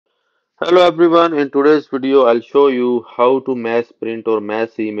Hello everyone, in today's video I'll show you how to mass print or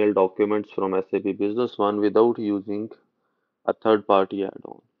mass email documents from SAP Business One without using a third-party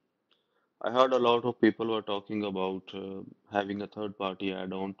add-on. I heard a lot of people were talking about having a third-party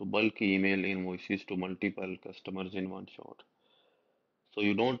add-on to bulk email invoices to multiple customers in one shot. So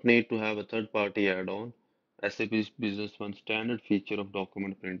you don't need to have a third-party add-on. SAP's Business One standard feature of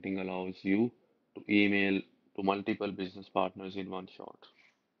document printing allows you to email to multiple business partners in one shot.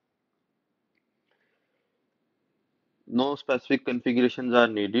 No specific configurations are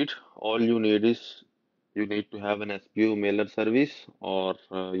needed. All you need is you need to have an SPO mailer service or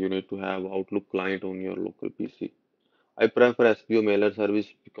you need to have Outlook client on your local PC. I prefer SPO mailer service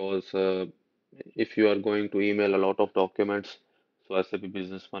because if you are going to email a lot of documents, so SAP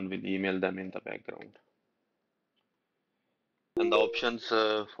Business One will email them in the background. And the options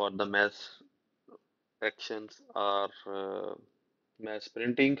for the mass actions are mass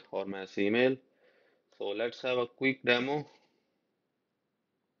printing or mass email. So let's have a quick demo.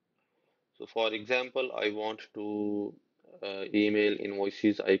 So for example, I want to email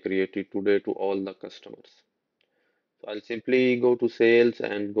invoices I created today to all the customers. So I'll simply go to sales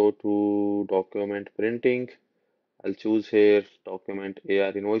and go to document printing. I'll choose here document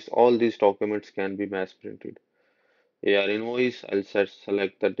AR invoice. All these documents can be mass printed. AR invoice, I'll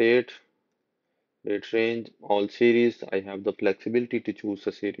select the date range, all series. I have the flexibility to choose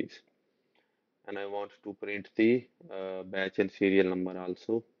a series. And I want to print the batch and serial number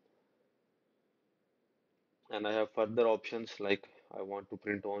also. And I have further options like I want to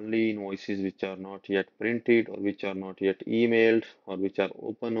print only invoices which are not yet printed or which are not yet emailed or which are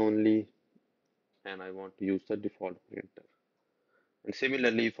open only, and I want to use the default printer. And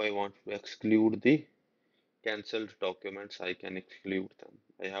similarly, if I want to exclude the cancelled documents, I can exclude them.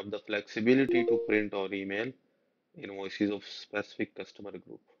 I have the flexibility to print or email invoices of specific customer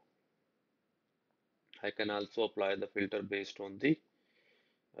group. I can also apply the filter based on the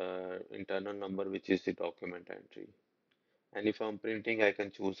internal number, which is the document entry. And if I'm printing, I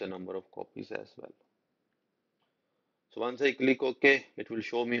can choose the number of copies as well. So once I click OK, it will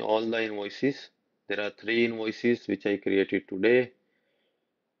show me all the invoices. There are three invoices which I created today.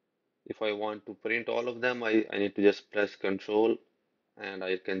 If I want to print all of them, I need to just press Control and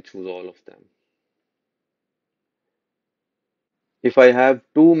I can choose all of them. If I have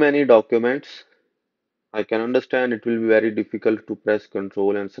too many documents, I can understand it will be very difficult to press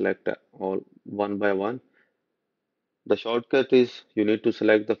Control and select all one by one. The shortcut is you need to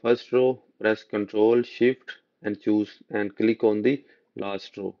select the first row, press Control Shift and choose and click on the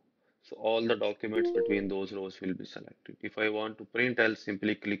last row. So all the documents between those rows will be selected. If I want to print, I'll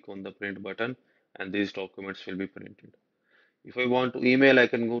simply click on the print button and these documents will be printed. If I want to email, I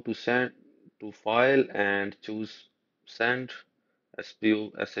can go to send to file and choose send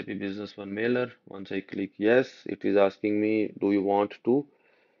SPO SAP Business One mailer. Once I click yes, it is asking me, do you want to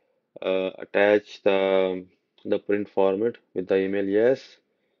attach the print format with the email? Yes.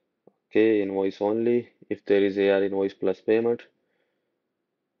 Okay, invoice only. If there is AR invoice plus payment.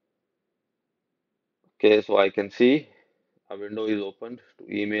 Okay, so I can see a window is opened to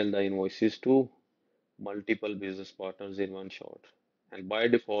email the invoices to multiple business partners in one shot. And by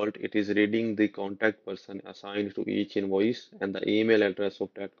default, it is reading the contact person assigned to each invoice and the email address of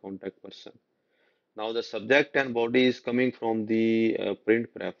that contact person. Now the subject and body is coming from the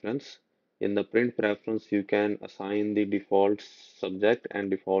print preference. In the print preference, you can assign the default subject and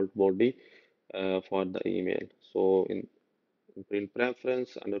default body for the email. So in print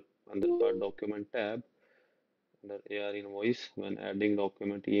preference under the document tab, under AR invoice, when adding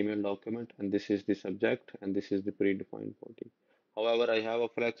document, email document, and this is the subject and this is the predefined body. However, I have a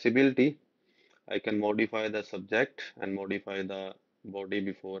flexibility. I can modify the subject and modify the body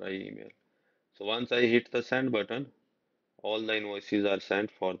before I email. So once I hit the send button, all the invoices are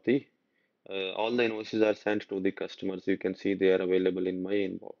sent for the all the invoices are sent to the customers. You can see they are available in my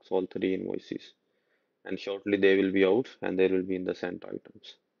inbox, all three invoices. And shortly they will be out and they will be in the sent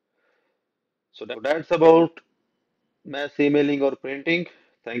items. So that's about mass emailing or printing.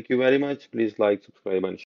 Thank you very much. Please like, subscribe, and share.